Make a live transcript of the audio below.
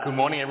Good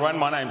morning, everyone.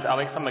 My name's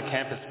Alex. I'm the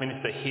campus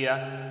minister here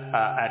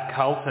at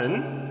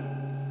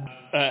Carlton.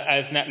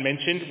 As Nat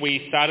mentioned,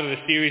 we started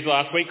a series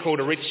last week called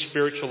A Rich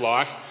Spiritual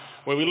Life,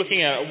 where we're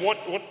looking at what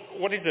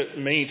does it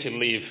mean to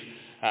live,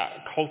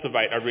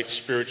 cultivate a rich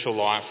spiritual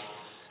life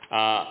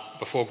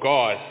before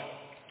God.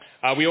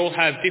 We all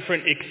have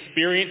different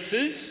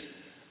experiences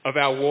of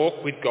our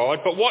walk with God,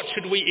 but what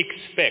should we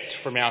expect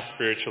from our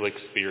spiritual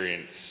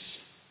experience?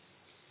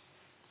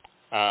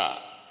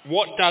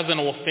 What does an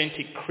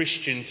authentic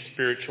Christian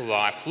spiritual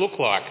life look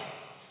like?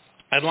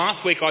 And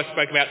last week I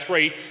spoke about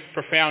three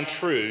profound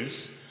truths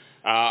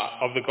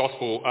of the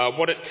gospel,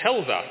 what it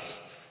tells us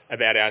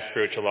about our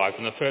spiritual lives.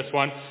 And the first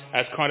one,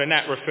 as kind of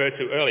Nat referred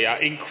to earlier,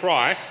 in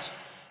Christ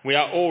we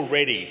are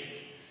already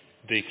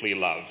deeply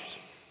loved.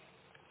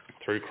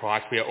 Through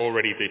Christ we are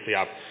already deeply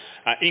loved.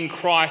 In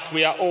Christ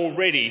we are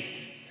already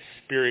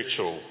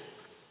spiritual.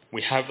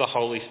 We have the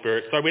Holy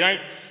Spirit. So we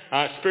don't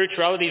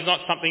spirituality is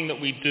not something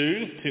that we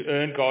do to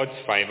earn God's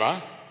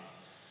favour.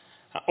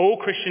 All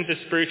Christians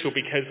are spiritual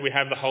because we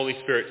have the Holy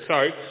Spirit.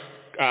 So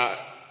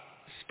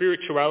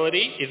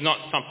spirituality is not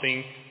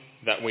something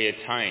that we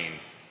attain.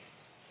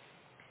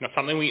 Not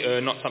something we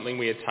earn, not something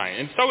we attain.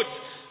 And so it's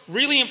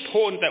really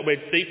important that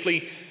we're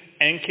deeply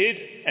anchored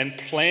and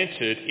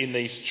planted in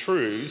these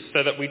truths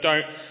so that we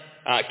don't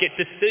get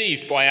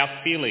deceived by our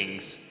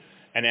feelings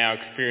and our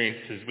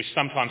experiences, which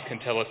sometimes can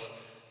tell us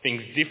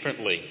things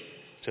differently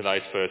to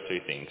those first two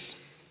things.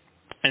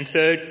 And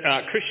third,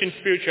 Christian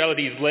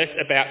spirituality is less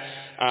about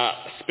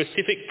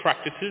specific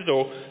practices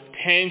or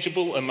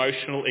tangible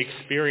emotional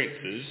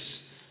experiences,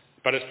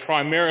 but it's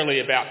primarily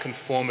about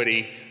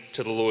conformity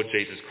to the Lord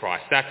Jesus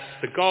Christ. That's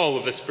the goal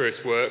of the Spirit's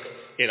work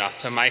in us,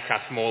 to make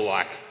us more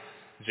like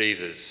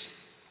Jesus.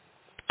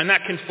 And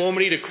that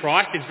conformity to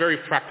Christ is very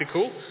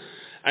practical.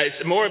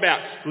 It's more about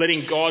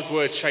letting God's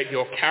word shape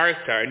your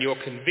character and your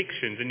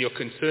convictions and your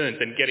concerns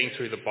than getting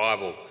through the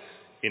Bible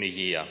in a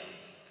year.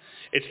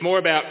 It's more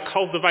about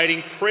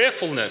cultivating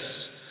prayerfulness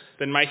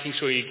than making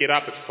sure you get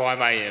up at 5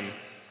 a.m.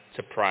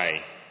 to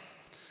pray.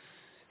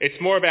 It's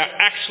more about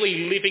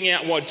actually living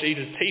out what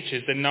Jesus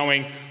teaches than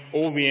knowing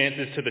all the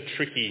answers to the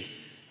tricky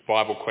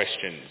Bible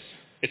questions.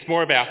 It's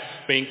more about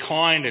being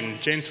kind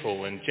and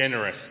gentle and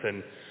generous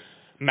and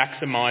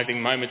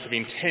maximising moments of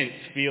intense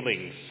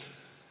feelings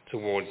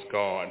towards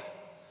God.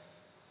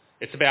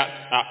 It's about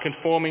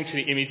conforming to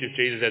the image of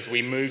Jesus as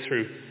we move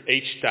through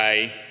each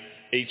day,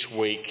 each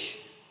week,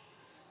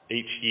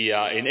 each year,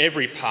 in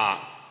every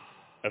part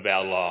of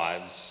our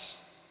lives.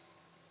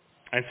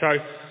 And so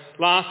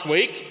last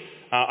week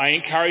I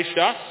encouraged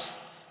us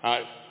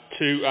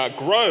to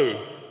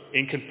grow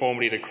in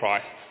conformity to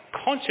Christ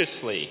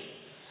consciously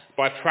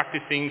by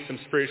practicing some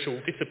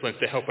spiritual disciplines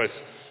to help us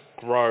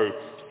grow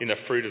in the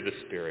fruit of the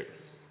Spirit.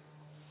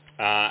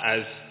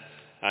 As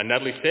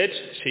Natalie said,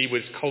 she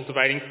was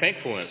cultivating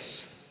thankfulness.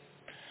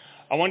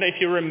 I wonder if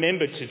you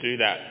remembered to do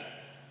that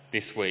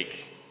this week.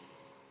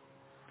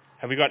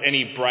 Have we got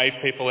any brave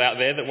people out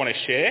there that want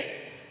to share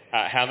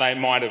how they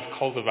might have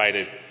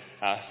cultivated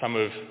some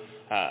of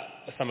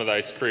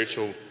those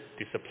spiritual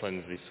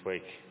disciplines this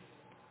week?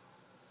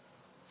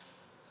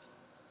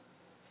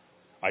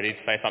 I did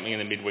say something in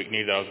the midweek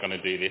news that I was going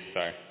to do this,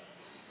 so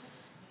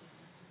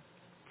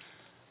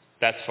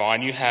that's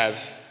fine. You have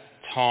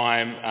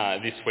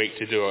time this week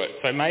to do it.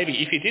 So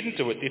maybe, if you didn't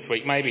do it this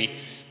week, maybe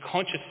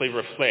consciously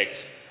reflect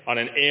on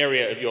an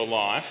area of your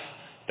life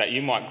that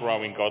you might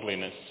grow in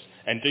godliness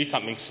and do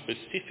something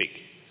specific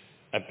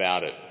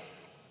about it.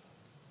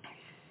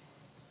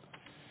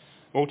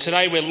 Well,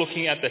 today we're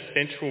looking at the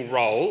central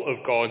role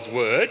of God's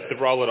Word, the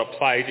role that it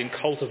plays in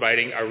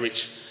cultivating a rich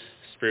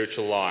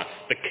spiritual life,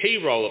 the key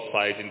role it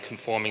plays in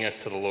conforming us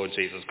to the Lord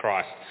Jesus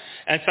Christ.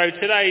 And so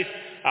today's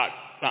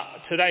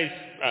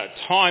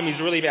time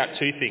is really about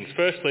two things.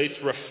 Firstly,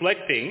 it's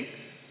reflecting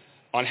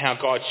on how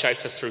God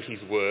shapes us through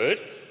His Word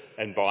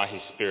and by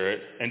His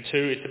Spirit. And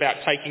two, it's about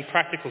taking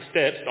practical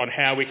steps on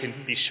how we can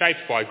be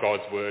shaped by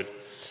God's Word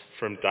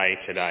from day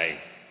to day.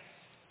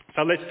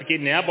 So let's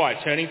begin now by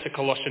turning to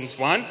Colossians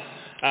 1.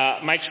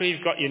 Make sure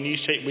you've got your news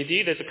sheet with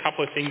you. There's a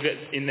couple of things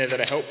in there that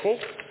are helpful.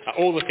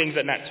 All the things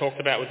that Nat talked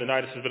about with the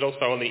notices, but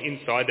also on the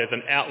inside there's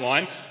an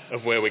outline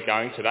of where we're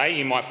going today.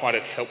 You might find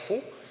it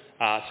helpful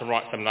to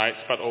write some notes,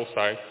 but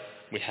also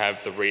we have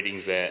the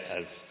readings there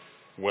as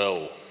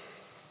well.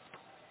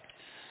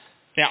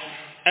 Now,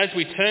 as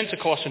we turn to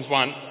Colossians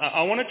 1,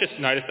 I want to just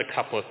notice a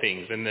couple of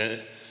things, and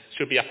it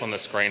should be up on the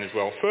screen as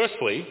well.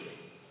 Firstly,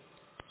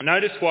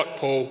 notice what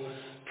Paul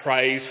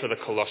prays for the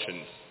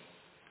Colossians.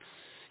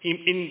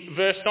 In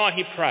verse 9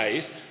 he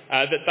prays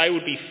that they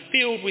would be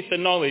filled with the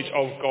knowledge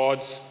of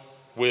God's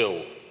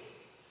will.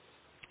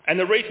 And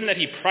the reason that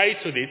he prays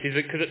for this is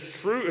because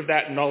it's through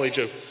that knowledge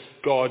of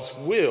God's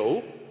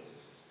will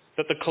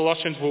that the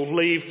Colossians will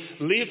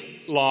live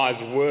lives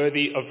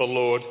worthy of the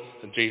Lord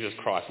Jesus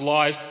Christ,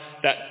 lives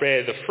that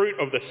bear the fruit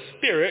of the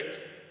Spirit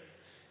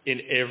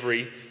in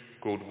every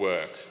good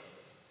work.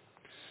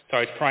 So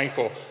he's praying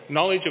for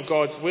knowledge of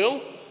God's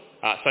will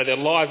so their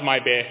lives may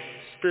bear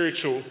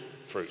spiritual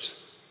fruit.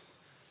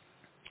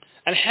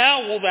 And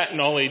how will that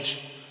knowledge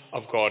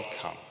of God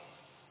come?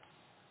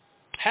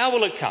 How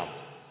will it come?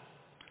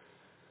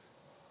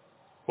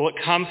 Well, it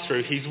comes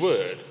through his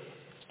word.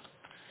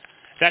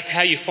 That's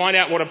how you find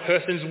out what a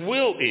person's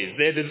will is,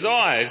 their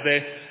desires,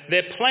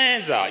 their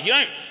plans are. You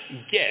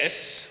don't guess,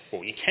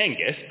 well, you can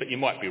guess, but you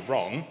might be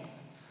wrong.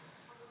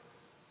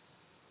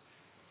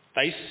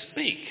 They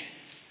speak.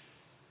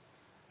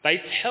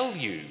 They tell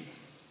you.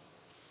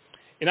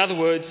 In other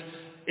words,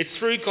 it's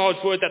through God's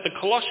word that the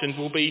Colossians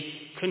will be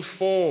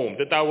conformed,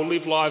 that they will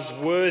live lives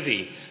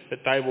worthy, that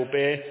they will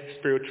bear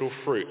spiritual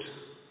fruit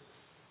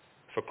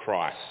for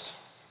Christ.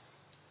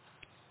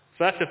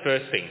 So that's the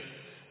first thing,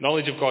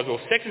 knowledge of God's will.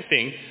 Second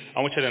thing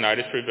I want you to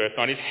notice through verse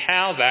 9 is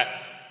how that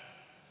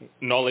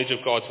knowledge of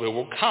God's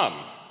will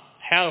come,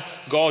 how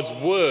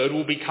God's word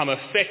will become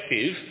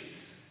effective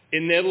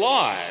in their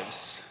lives.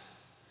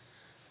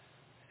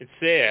 It's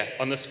there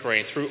on the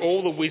screen, through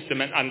all the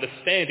wisdom and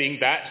understanding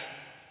that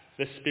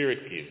the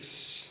Spirit gives.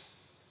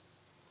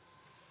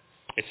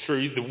 It's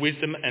through the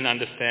wisdom and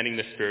understanding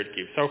the Spirit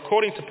gives. So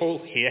according to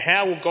Paul here,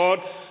 how will God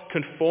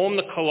conform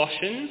the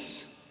Colossians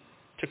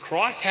to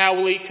Christ? How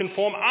will he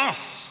conform us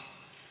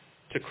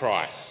to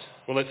Christ?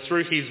 Well, it's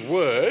through his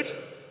word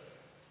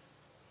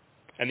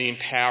and the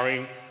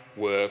empowering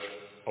work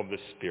of the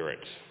Spirit.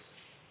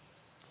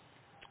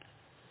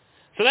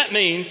 So that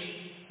means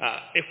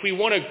if we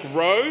want to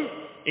grow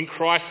in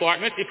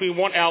Christ-likeness, if we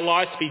want our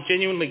lives to be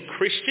genuinely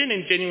Christian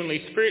and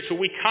genuinely spiritual,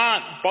 we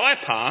can't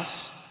bypass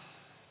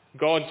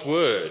God's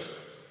word.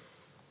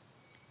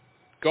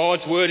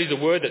 God's word is a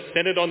word that's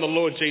centered on the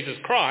Lord Jesus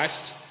Christ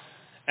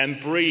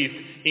and breathed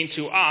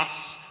into us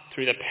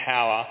through the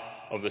power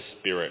of the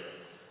Spirit.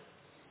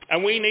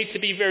 And we need to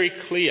be very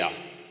clear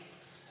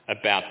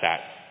about that.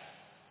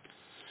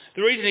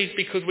 The reason is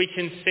because we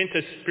can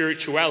center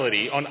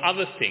spirituality on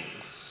other things.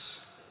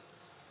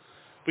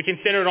 We can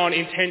center it on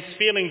intense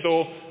feelings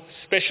or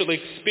special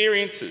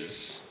experiences.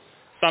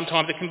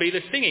 Sometimes it can be the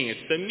singing, it's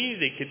the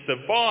music, it's the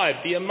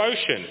vibe, the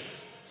emotion.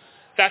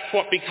 That's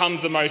what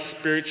becomes the most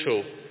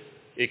spiritual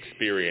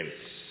experience.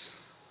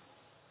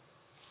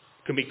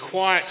 It can be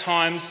quiet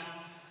times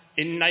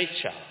in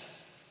nature.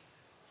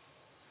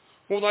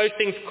 Well, those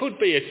things could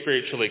be a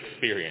spiritual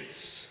experience.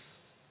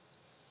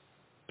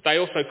 But they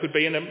also could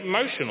be an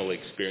emotional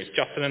experience,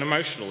 just an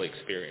emotional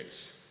experience.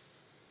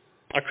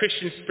 A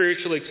Christian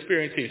spiritual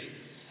experience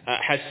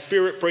has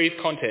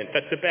spirit-breathed content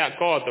that's about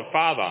God the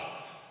Father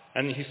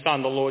and his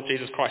Son, the Lord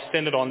Jesus Christ,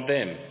 centered on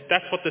them.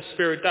 That's what the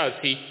Spirit does.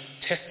 He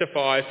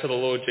testifies to the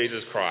Lord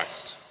Jesus Christ.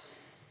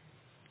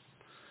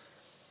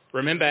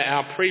 Remember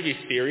our previous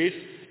series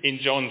in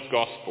John's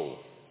Gospel.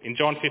 In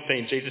John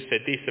 15, Jesus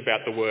said this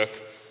about the work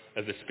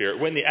of the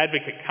Spirit. When the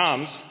Advocate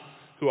comes,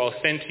 who I'll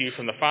send to you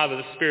from the Father,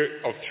 the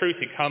Spirit of truth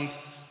who comes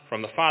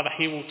from the Father,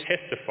 he will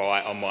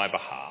testify on my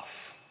behalf.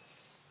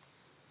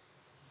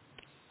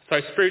 So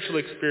spiritual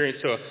experience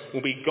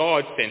will be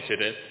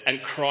God-centered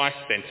and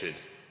Christ-centered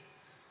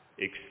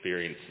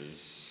experiences.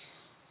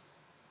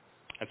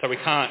 And so we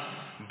can't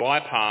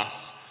bypass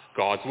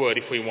God's word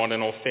if we want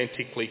an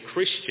authentically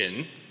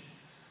Christian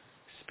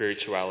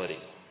spirituality.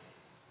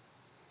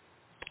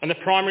 And the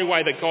primary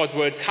way that God's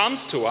word comes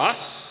to us,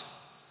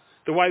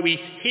 the way we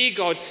hear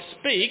God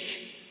speak,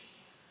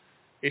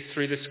 is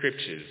through the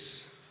Scriptures.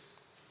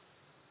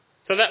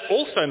 So that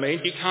also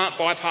means you can't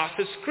bypass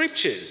the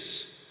Scriptures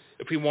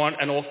if we want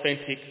an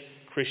authentic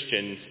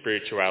Christian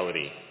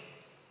spirituality.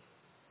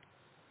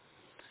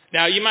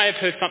 Now, you may have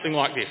heard something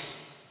like this.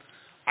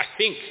 I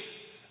think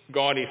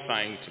God is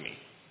saying to me,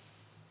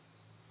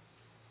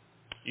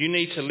 you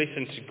need to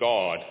listen to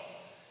God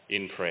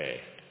in prayer.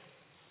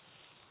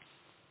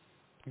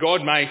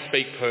 God may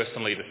speak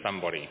personally to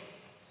somebody.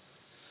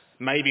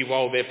 Maybe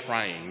while they're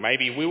praying.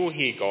 Maybe we will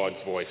hear God's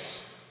voice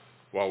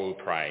while we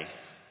pray.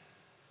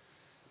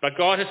 But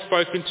God has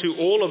spoken to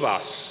all of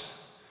us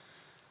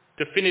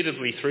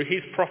definitively through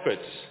his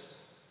prophets,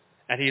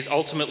 and he has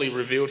ultimately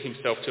revealed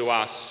himself to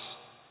us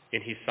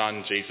in his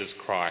Son, Jesus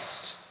Christ.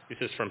 This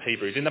is from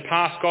Hebrews. In the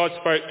past, God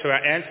spoke to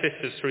our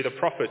ancestors through the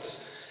prophets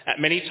at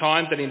many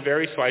times and in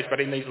various ways, but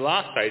in these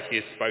last days he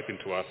has spoken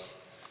to us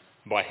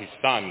by his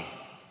Son.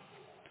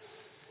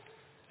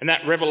 And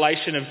that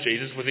revelation of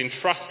Jesus was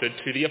entrusted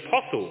to the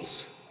apostles.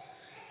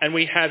 And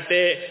we have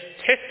their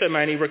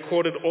testimony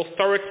recorded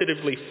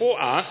authoritatively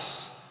for us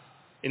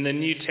in the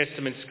New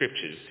Testament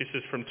scriptures. This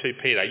is from 2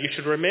 Peter. You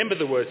should remember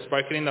the words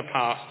spoken in the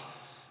past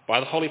by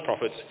the holy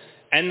prophets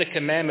and the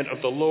commandment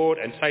of the Lord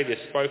and Saviour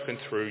spoken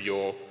through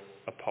your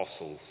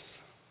apostles.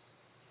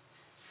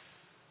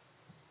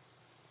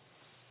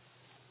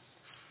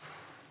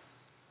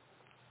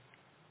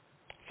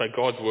 So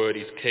God's word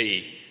is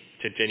key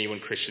to genuine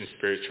Christian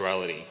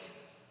spirituality.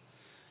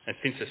 And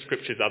since the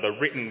scriptures are the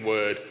written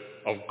word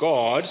of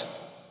God,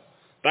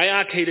 they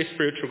are key to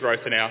spiritual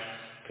growth in our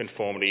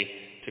conformity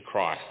to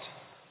Christ.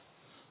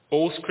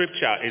 All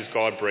scripture is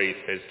God-breathed,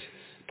 says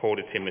Paul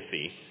to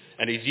Timothy,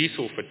 and is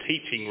useful for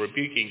teaching,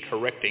 rebuking,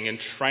 correcting, and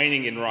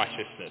training in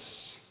righteousness,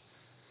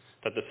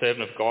 that the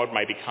servant of God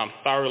may become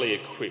thoroughly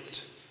equipped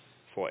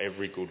for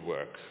every good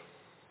work.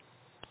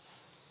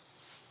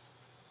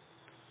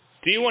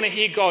 Do you want to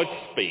hear God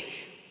speak?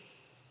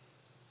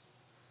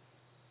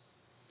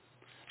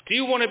 Do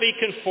you want to be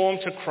conformed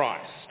to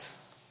Christ?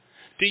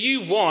 Do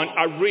you want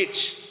a rich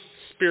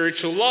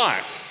spiritual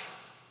life?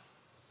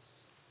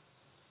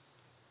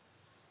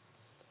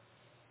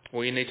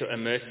 Well, you need to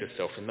immerse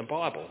yourself in the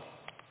Bible.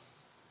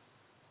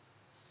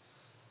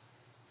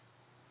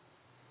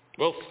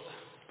 Well,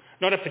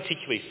 not a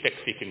particularly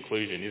sexy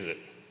conclusion, is it?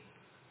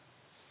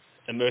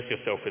 Immerse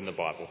yourself in the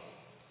Bible.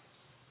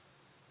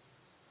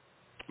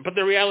 But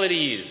the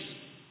reality is,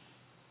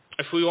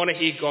 if we want to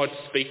hear God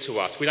speak to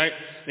us, we don't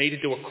need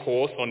to do a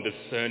course on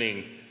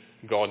discerning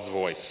God's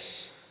voice.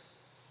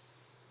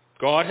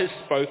 God has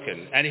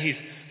spoken, and he's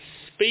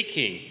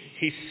speaking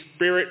his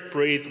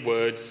Spirit-breathed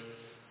words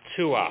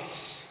to us,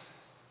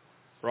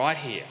 right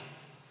here.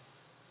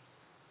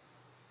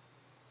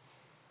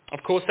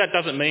 Of course, that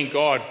doesn't mean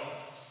God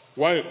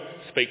won't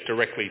speak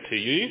directly to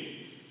you.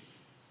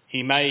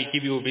 He may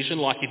give you a vision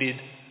like he did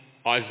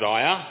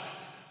Isaiah,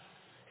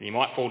 and you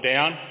might fall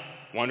down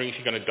wondering if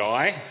you're going to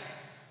die.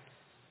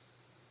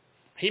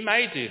 He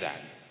may do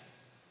that,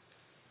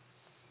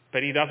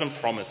 but he doesn't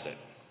promise it.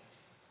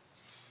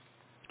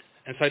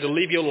 And so to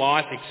live your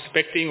life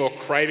expecting or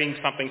craving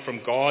something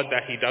from God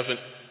that he doesn't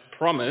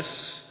promise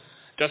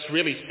just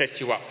really sets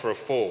you up for a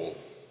fall.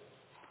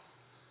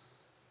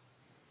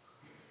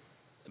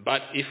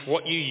 But if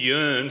what you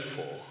yearn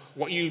for,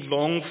 what you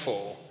long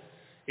for,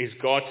 is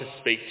God to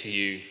speak to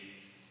you,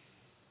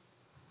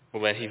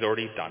 well then he's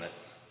already done it.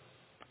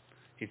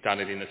 He's done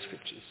it in the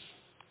Scriptures.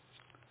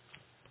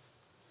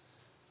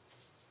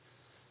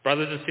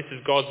 Brothers and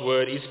sisters, God's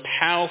word is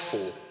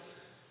powerful,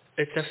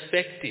 it's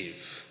effective,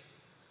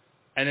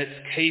 and it's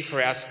key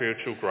for our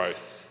spiritual growth.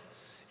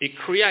 It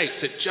creates,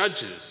 it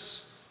judges,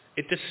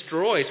 it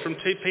destroys. From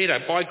 2 Peter,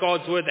 by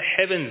God's word the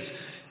heavens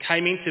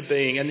came into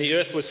being and the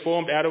earth was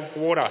formed out of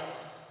water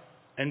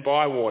and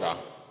by water.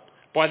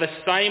 By the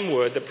same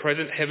word the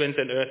present heavens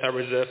and earth are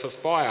reserved for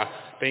fire,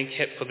 being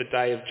kept for the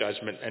day of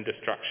judgment and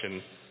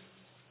destruction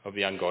of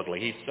the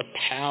ungodly. It's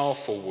a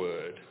powerful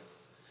word.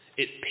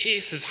 It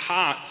pierces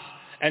hearts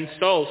and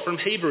souls. From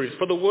Hebrews,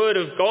 for the word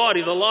of God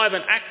is alive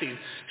and active,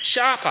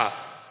 sharper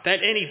than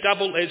any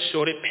double-edged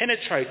sword. It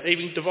penetrates,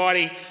 even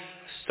dividing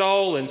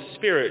soul and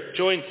spirit,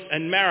 joints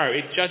and marrow.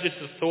 It judges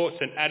the thoughts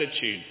and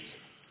attitudes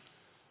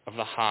of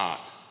the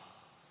heart.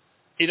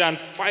 It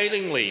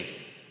unfailingly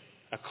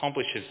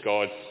accomplishes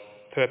God's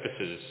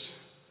purposes.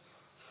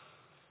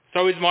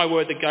 So is my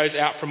word that goes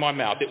out from my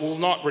mouth. It will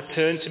not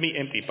return to me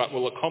empty, but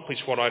will accomplish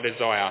what I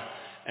desire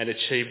and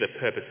achieve the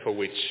purpose for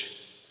which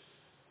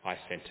I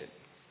sent it.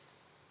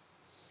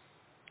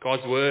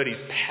 God's word is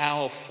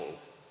powerful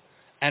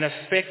and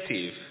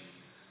effective,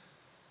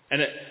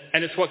 and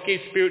it's what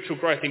gives spiritual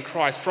growth in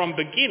Christ from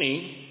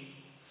beginning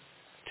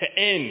to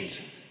end.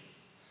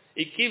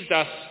 It gives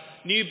us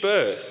new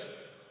birth.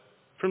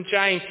 From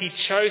James, he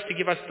chose to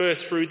give us birth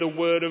through the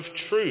word of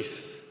truth.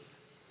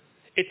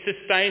 It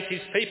sustains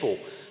his people.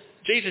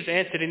 Jesus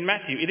answered in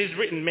Matthew, it is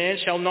written, man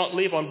shall not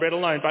live on bread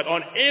alone, but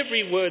on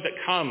every word that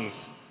comes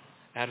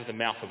out of the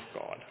mouth of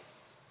God.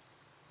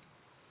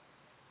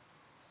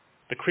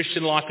 The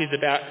Christian life is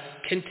about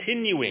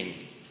continuing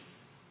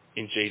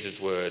in Jesus'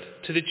 word.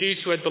 To the Jews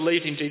who had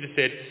believed him, Jesus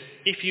said,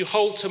 if you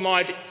hold to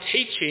my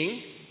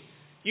teaching,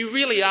 you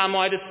really are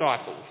my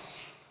disciples.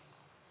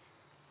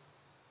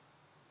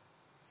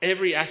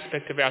 Every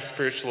aspect of our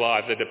spiritual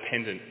lives are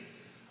dependent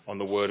on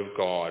the word of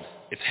God.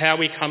 It's how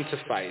we come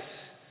to faith.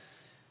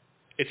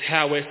 It's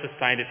how we're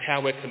sustained. It's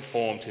how we're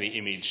conformed to the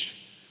image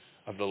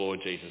of the Lord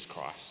Jesus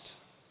Christ.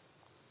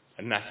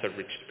 And that's a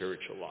rich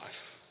spiritual life.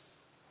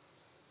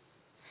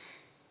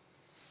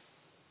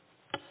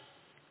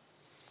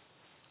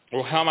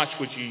 Well, how much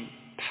would you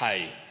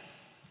pay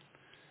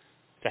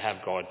to have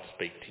God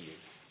speak to you?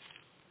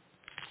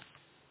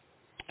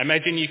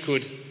 Imagine you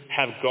could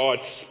have God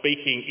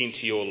speaking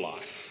into your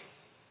life,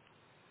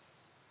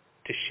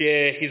 to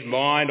share his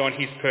mind on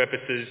his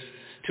purposes,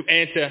 to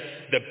answer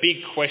the big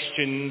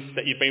questions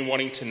that you've been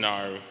wanting to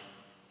know,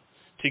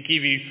 to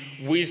give you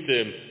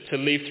wisdom to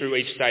live through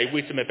each day,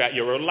 wisdom about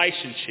your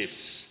relationships,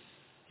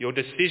 your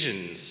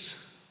decisions,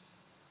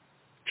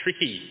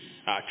 tricky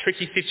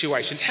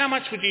situations. How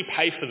much would you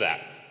pay for that?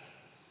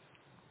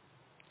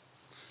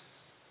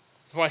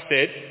 If I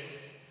said,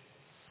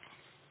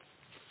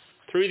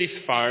 through this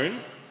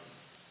phone,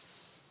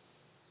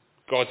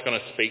 God's going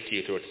to speak to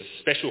you through it. It's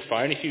a special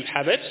phone. If you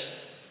have it,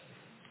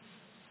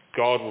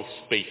 God will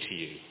speak to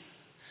you.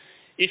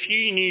 If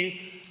you knew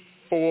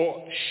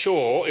for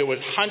sure it was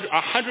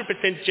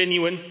 100%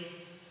 genuine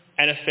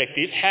and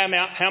effective,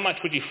 how much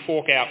would you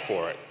fork out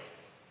for it?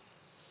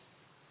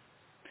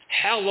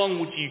 How long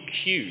would you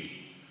queue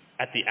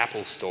at the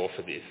Apple store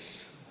for this?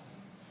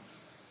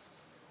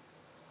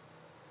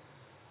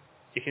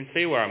 You can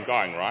see where I'm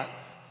going, right?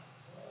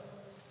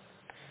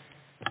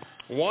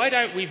 Why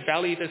don't we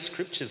value the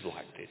Scriptures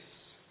like this?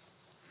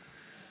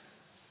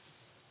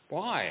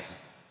 Why?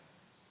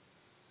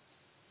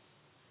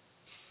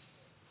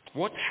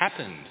 What's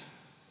happened?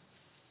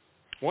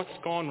 What's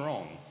gone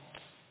wrong?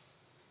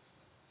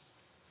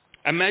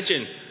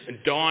 Imagine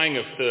dying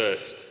of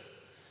thirst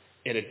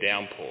in a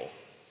downpour.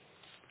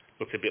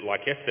 Looks a bit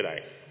like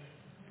yesterday.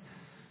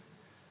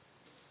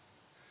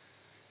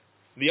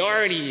 The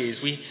irony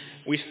is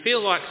we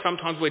feel like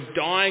sometimes we're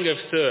dying of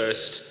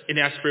thirst in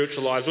our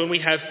spiritual lives when we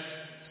have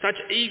such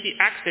easy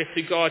access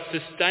to God's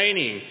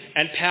sustaining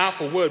and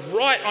powerful word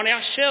right on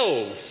our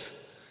shelves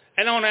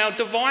and on our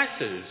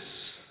devices,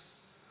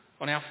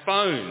 on our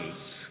phones.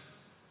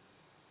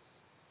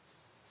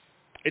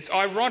 It's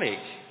ironic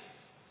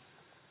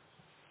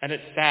and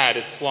it's sad.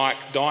 It's like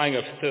dying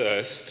of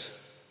thirst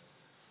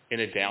in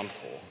a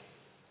downpour.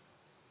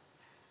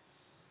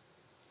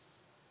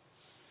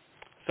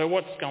 So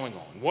what's going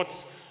on?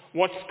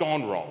 What's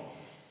gone wrong?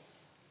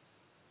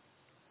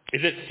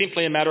 Is it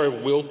simply a matter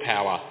of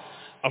willpower,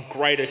 of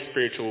greater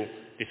spiritual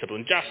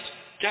discipline?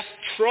 Just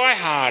try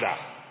harder.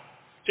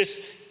 Just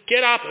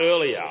get up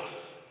earlier.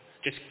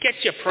 Just get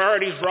your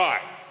priorities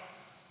right.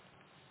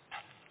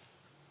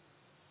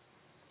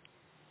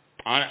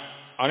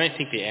 I don't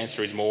think the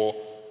answer is more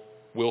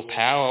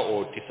willpower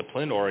or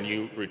discipline or a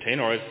new routine,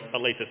 or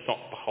at least it's not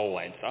the whole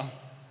answer.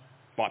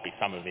 Might be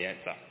some of the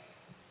answer.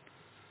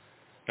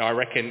 No, I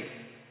reckon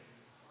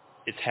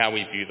it's how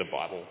we view the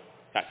Bible.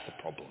 That's the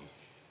problem,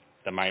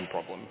 the main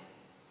problem.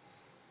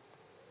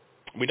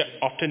 We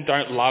often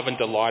don't love and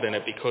delight in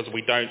it because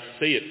we don't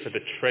see it for the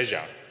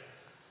treasure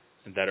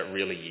that it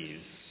really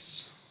is.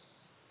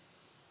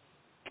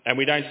 And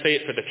we don't see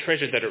it for the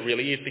treasure that it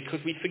really is because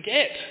we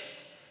forget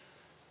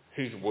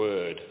whose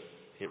word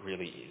it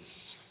really is.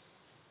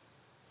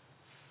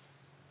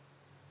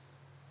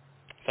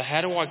 So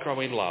how do I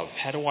grow in love?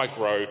 How do I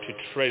grow to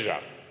treasure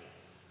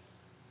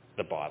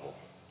the Bible,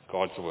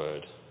 God's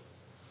word?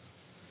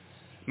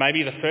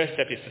 Maybe the first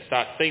step is to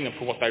start seeing them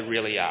for what they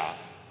really are,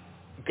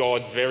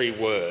 God's very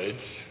words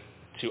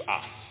to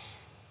us.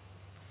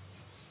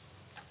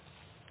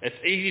 It's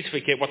easy to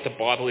forget what the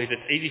Bible is.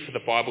 It's easy for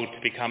the Bible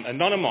to become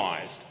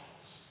anonymised,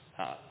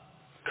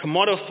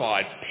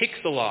 commodified,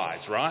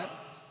 pixelized, right?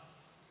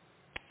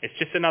 It's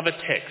just another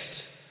text,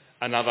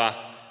 another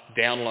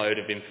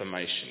download of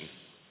information.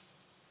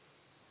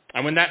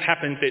 And when that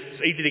happens,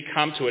 it's easy to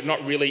come to it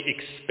not really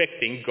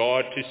expecting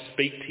God to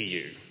speak to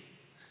you,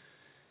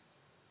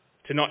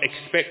 to not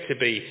expect to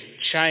be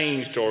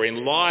changed or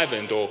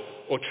enlivened or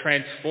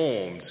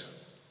transformed.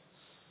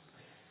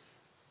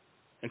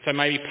 And so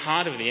maybe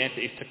part of the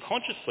answer is to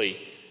consciously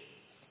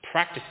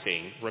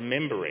practicing,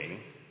 remembering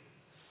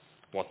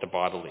what the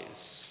Bible is.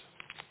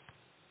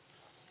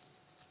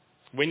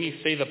 When you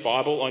see the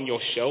Bible on your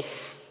shelf,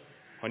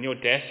 on your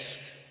desk,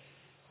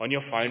 on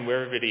your phone,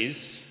 wherever it is,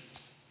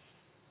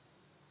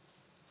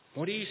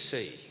 what do you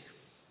see?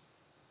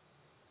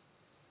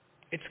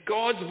 It's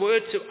God's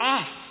word to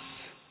us.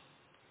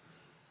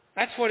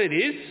 That's what it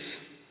is.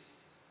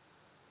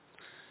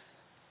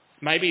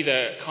 Maybe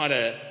the kind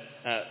of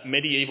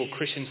medieval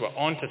Christians were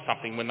onto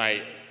something when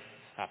they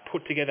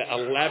put together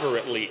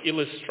elaborately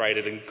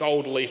illustrated and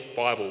gold leaf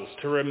Bibles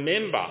to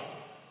remember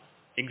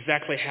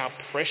exactly how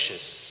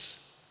precious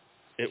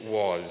it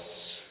was.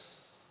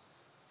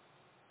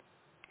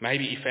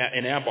 Maybe if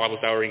in our Bibles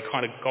they were in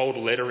kind of gold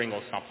lettering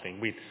or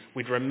something,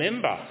 we'd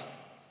remember.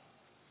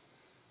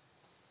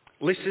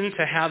 Listen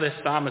to how the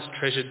psalmist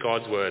treasured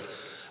God's word.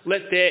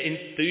 Let their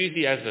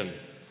enthusiasm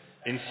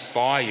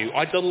inspire you.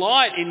 I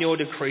delight in your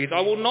decrees.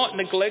 I will not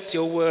neglect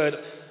your word.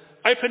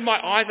 Open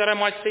my eyes that I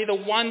might see the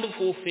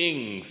wonderful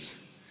things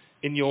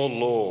in your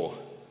law.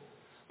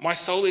 My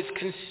soul is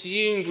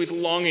consumed with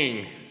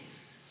longing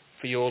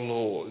for your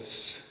laws.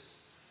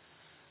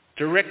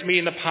 Direct me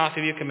in the path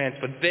of your commands,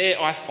 for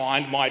there I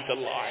find my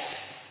delight.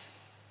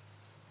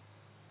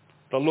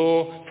 The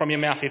law from your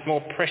mouth is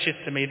more precious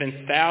to me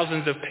than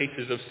thousands of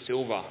pieces of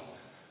silver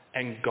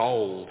and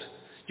gold.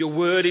 Your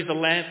word is a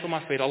lamp for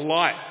my feet, a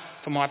light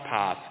for my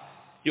path.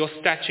 Your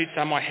statutes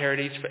are my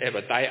heritage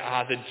forever. They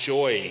are the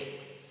joy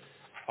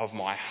of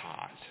my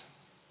heart.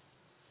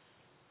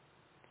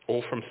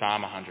 All from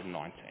Psalm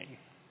 119.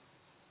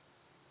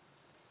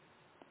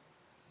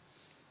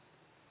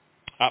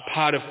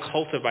 Part of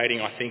cultivating,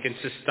 I think, and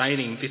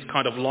sustaining this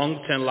kind of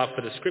long-term love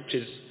for the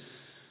scriptures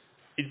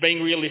is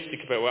being realistic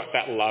about what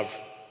that love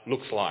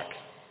looks like.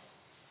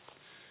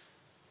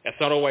 It's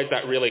not always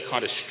that really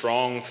kind of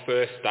strong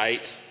first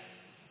date,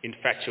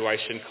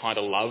 infatuation kind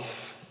of love.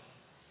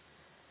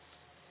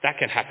 That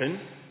can happen.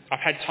 I've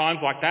had times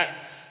like that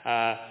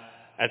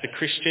as a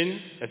Christian,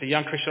 as a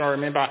young Christian. I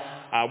remember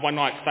one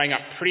night staying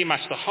up pretty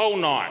much the whole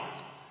night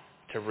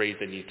to read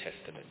the New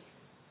Testament.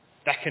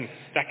 That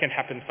can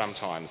happen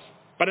sometimes.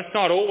 But it's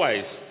not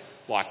always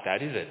like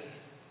that, is it?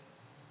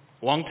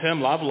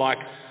 Long-term love, like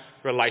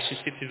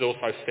relationships, is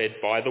also fed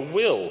by the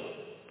will,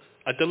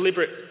 a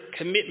deliberate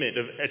commitment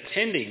of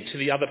attending to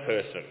the other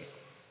person.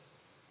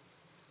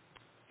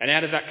 And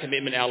out of that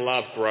commitment, our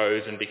love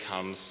grows and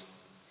becomes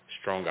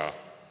stronger.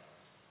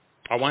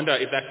 I wonder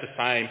if that's the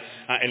same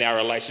in our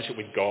relationship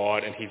with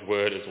God and his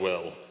word as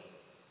well.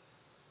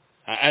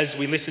 As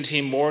we listen to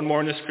him more and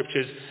more in the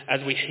scriptures,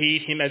 as we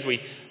heed him, as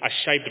we are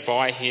shaped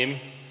by him,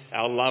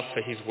 our love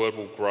for his word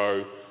will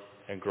grow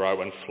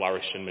and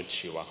flourish and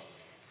mature.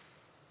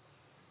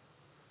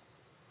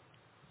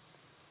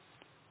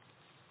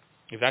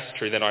 If that's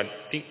true, then I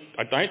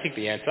don't think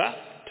the answer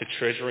to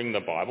treasuring the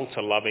Bible,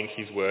 to loving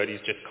his word, is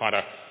just kind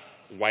of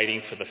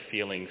waiting for the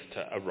feelings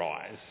to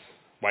arise,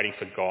 waiting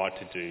for God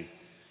to do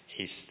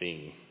his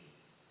thing.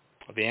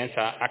 The answer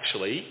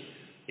actually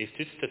is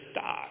just to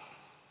start.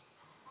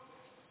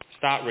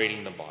 Start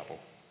reading the Bible.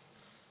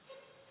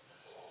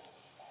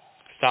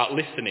 Start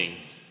listening.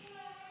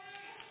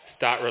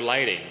 Start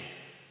relating.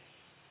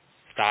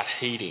 Start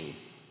heeding.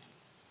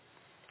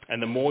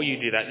 And the more you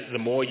do that, the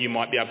more you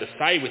might be able to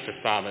say with the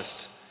psalmist,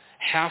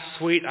 "How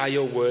sweet are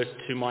your words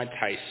to my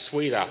taste,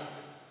 sweeter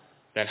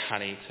than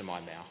honey to my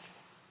mouth."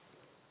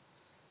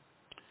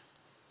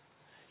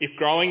 If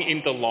growing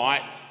in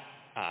delight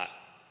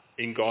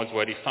in God's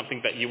word is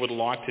something that you would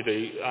like to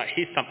do,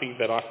 here's something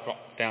that I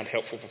found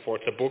helpful before.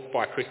 It's a book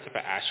by Christopher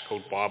Ash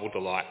called Bible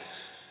Delight.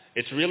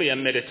 It's really a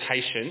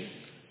meditation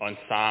on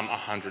Psalm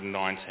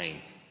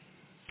 119.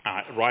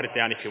 Write it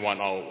down if you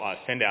want. I'll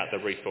send out the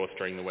resource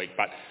during the week.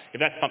 But if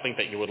that's something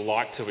that you would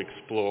like to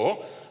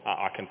explore,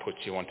 I can put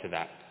you onto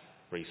that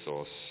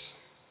resource.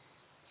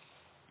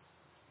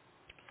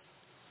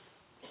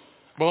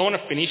 Well, I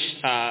want to finish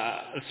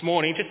this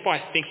morning just by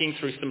thinking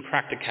through some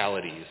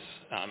practicalities.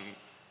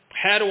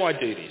 How do I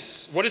do this?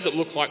 What does it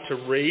look like to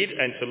read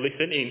and to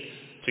listen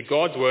to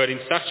God's word in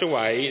such a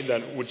way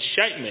that would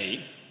shape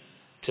me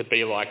to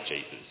be like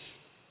Jesus?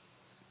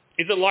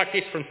 Is it like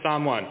this from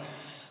Psalm 1?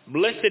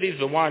 "Blessed is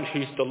the one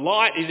whose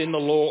delight is in the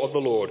law of the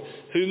Lord,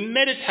 who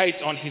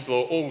meditates on his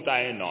law all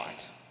day and night."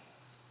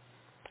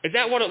 Is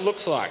that what it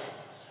looks like?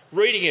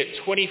 Reading it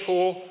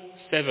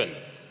 24/7.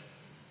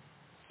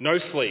 No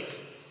sleep.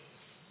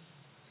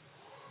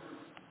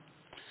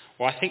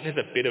 Well, I think there's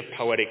a bit of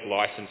poetic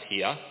license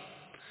here.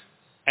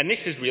 And this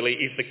is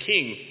the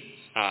king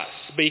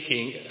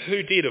speaking,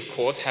 who did, of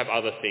course, have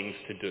other things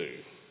to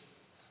do.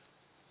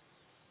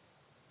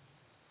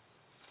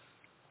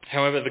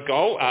 However, the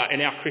goal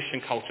in our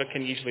Christian culture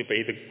can usually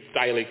be the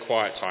daily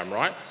quiet time,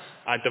 right?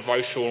 A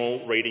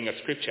devotional reading of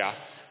scripture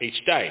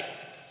each day.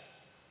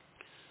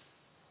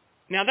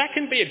 Now, that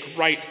can be a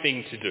great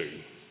thing to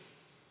do,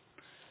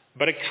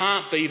 but it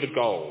can't be the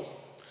goal.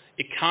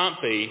 It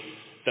can't be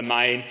the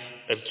main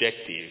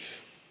objective,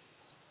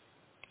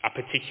 a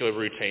particular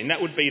routine.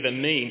 That would be the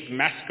means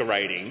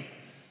masquerading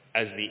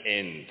as the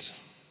end.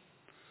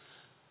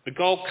 The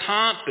goal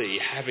can't be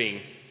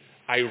having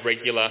a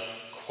regular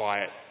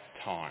quiet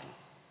time.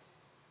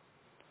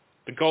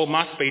 The goal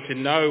must be to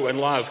know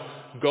and love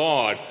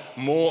God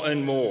more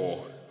and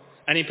more,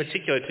 and in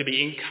particular to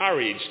be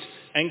encouraged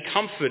and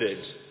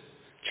comforted,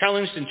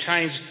 challenged and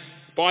changed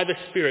by the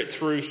Spirit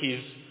through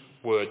his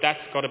word.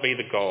 That's got to be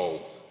the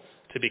goal,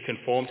 to be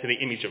conformed to the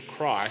image of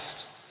Christ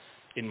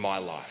in my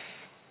life.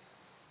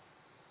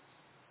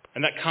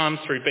 And that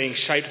comes through being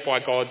shaped by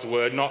God's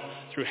word, not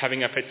through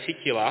having a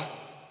particular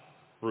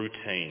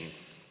routine.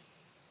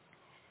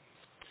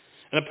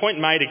 And a point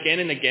made again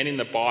and again in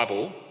the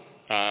Bible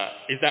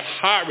is that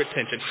heart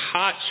retention,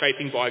 heart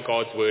shaping by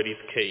God's word is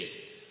key,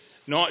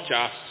 not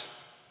just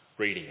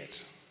reading it.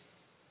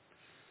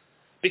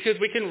 Because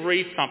we can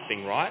read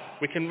something, right?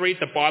 We can read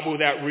the Bible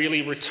without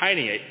really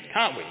retaining it,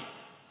 can't we?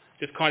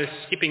 Just kind of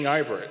skipping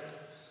over it.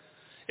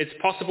 It's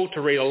possible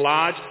to read a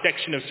large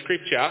section of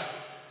Scripture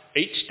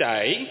each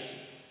day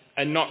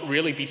and not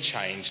really be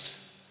changed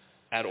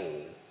at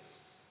all.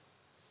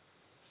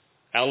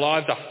 Our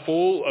lives are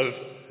full of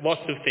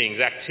lots of things,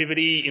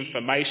 activity,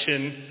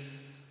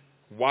 information,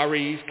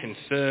 worries,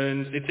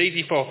 concerns. It's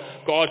easy for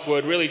God's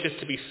word really just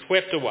to be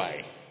swept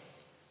away.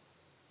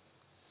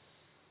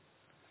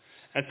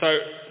 And so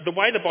the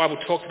way the Bible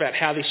talks about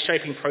how this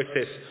shaping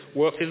process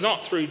works is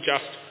not through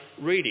just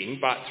reading,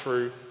 but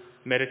through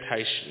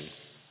meditation.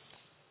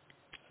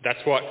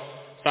 That's what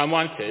Psalm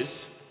 1 says,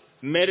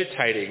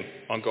 meditating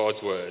on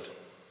God's word.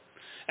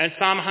 And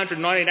Psalm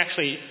 119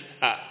 actually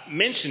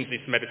mentions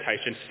this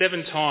meditation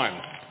 7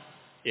 times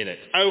in it.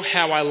 "Oh,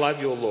 how I love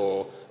your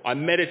law. I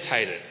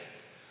meditated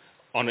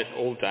on it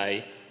all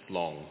day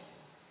long."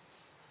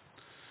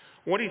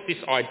 What is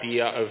this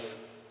idea of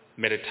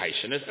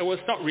meditation? Well,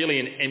 it's not really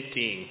an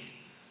emptying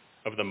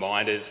of the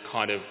mind as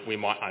kind of we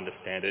might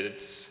understand it.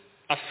 It's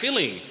a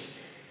filling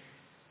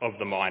of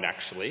the mind,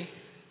 actually.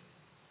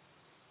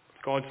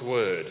 God's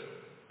word.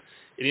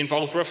 It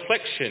involves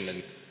reflection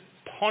and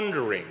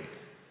pondering,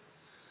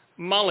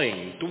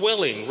 mulling,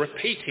 dwelling,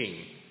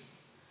 repeating,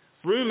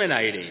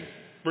 ruminating,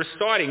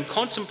 reciting,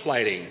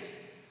 contemplating.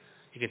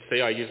 You can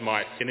see I use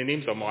my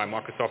synonyms on my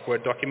Microsoft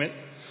Word document.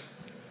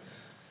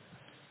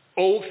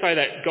 All so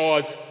that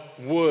God's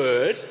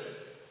word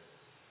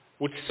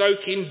would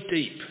soak in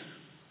deep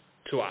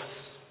to us,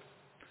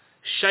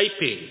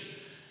 shaping,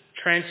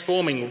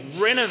 transforming,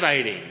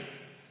 renovating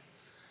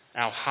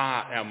our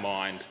heart, our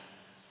mind,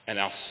 and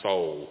our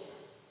soul.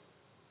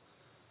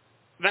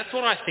 That's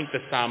what I think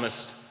the psalmist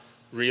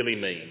really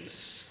means.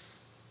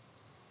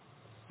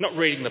 Not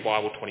reading the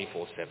Bible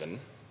 24/7,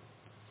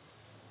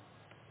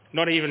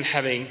 not even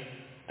having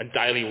a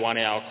daily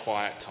 1-hour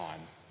quiet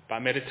time,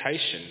 but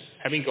meditation,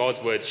 having God's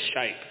word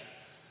shape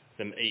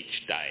them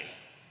each day.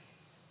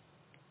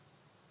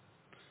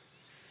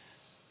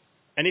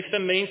 And if the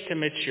means to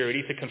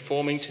maturity, to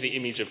conforming to the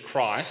image of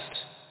Christ,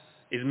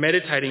 is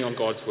meditating on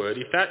God's word,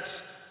 if that's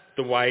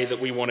the way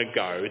that we want to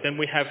go, then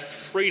we have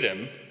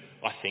freedom,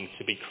 I think,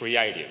 to be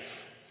creative.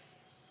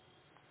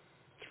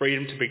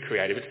 Freedom to be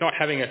creative. It's not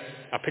having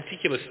a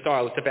particular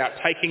style. It's about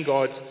taking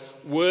God's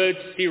word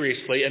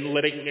seriously and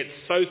letting it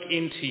soak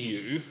into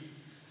you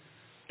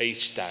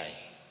each day.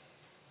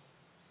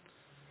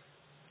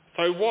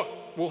 So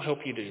what will help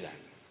you do that?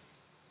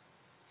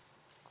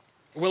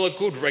 Well, a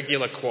good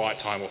regular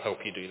quiet time will help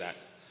you do that.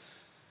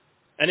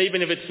 And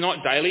even if it's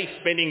not daily,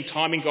 spending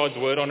time in God's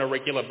word on a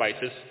regular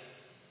basis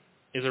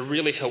is a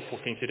really helpful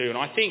thing to do. And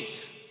I think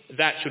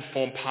that should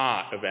form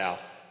part of our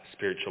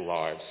spiritual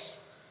lives.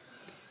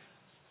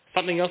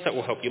 Something else that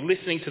will help you,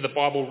 listening to the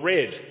Bible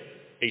read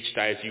each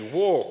day as you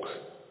walk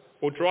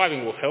or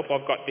driving will help.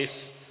 I've got this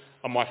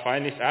on my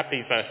phone, this app.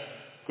 He's a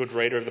good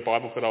reader of the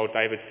Bible, good old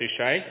David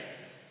Suchet.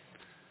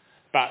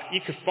 But you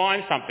could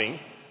find something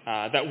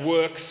that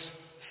works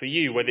for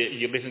you, whether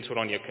you listen to it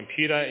on your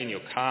computer, in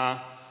your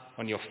car,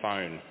 on your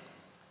phone.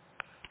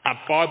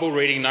 Bible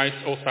reading notes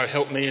also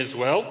help me as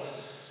well.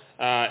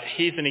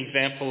 Here's an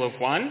example of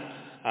one.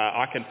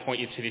 I can point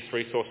you to this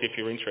resource if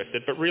you're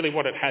interested, but really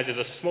what it has is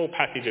a small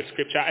passage of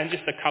scripture and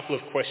just a couple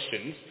of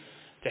questions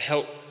to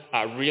help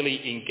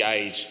really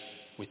engage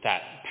with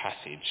that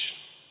passage.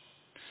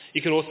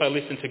 You can also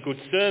listen to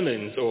good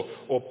sermons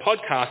or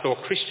podcasts or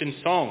Christian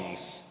songs.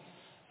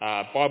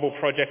 Bible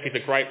Project is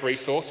a great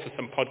resource for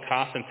some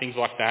podcasts and things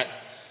like that.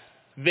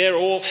 They're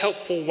all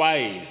helpful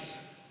ways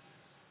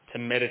to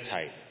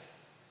meditate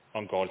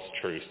on God's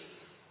truth.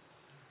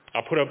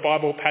 I'll put a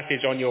Bible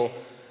passage on your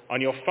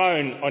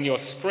phone, on your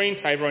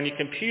screensaver, on your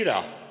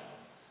computer.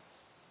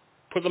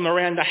 Put them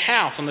around the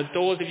house, on the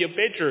doors of your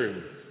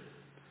bedroom,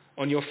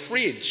 on your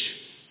fridge,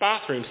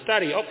 bathroom,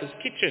 study, office,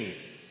 kitchen.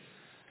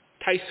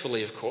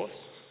 Tastefully, of course.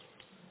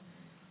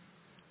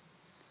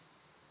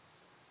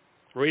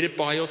 Read it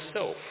by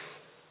yourself.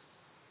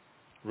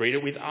 Read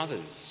it with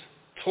others.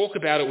 Talk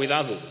about it with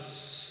others.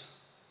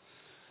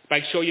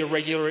 Make sure you're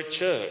regular at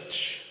church.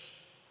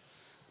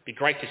 It'd be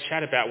great to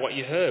chat about what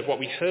you heard, what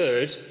we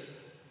heard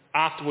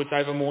afterwards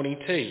over morning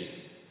tea.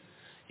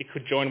 You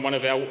could join one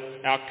of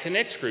our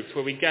Connect groups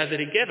where we gather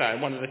together,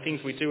 and one of the things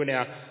we do in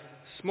our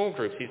small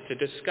groups is to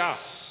discuss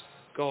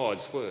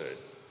God's word.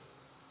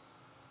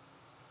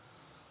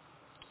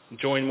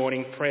 Join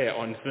morning prayer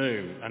on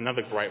Zoom,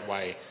 another great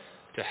way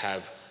to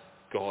have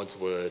God's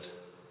word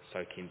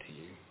soak into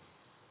you.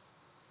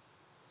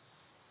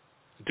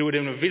 Do it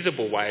in a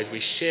visible way as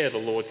we share the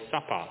Lord's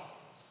Supper.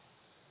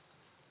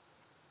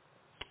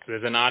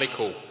 There's an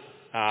article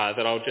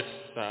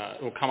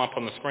that will come up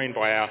on the screen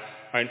by our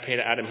own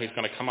Peter Adam, who's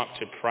going to come up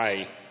to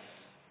pray,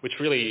 which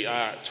really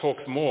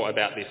talks more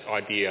about this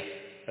idea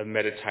of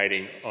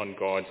meditating on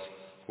God's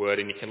word.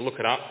 And you can look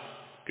it up,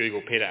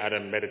 Google Peter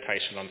Adam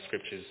meditation on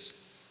scriptures,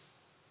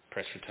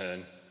 press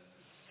return,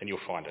 and you'll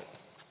find it.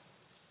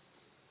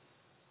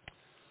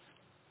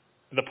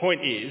 The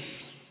point is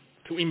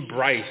to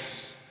embrace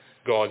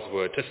God's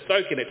word, to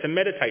soak in it, to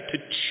meditate, to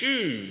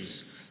choose,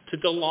 to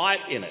delight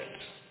in it.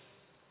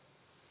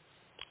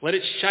 Let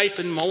it shape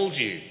and mould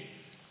you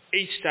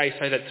each day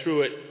so that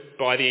through it,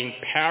 by the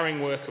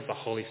empowering work of the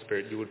Holy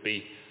Spirit, you would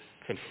be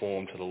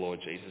conformed to the Lord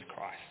Jesus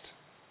Christ.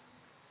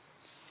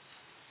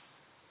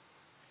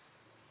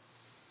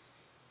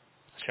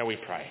 Shall we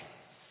pray?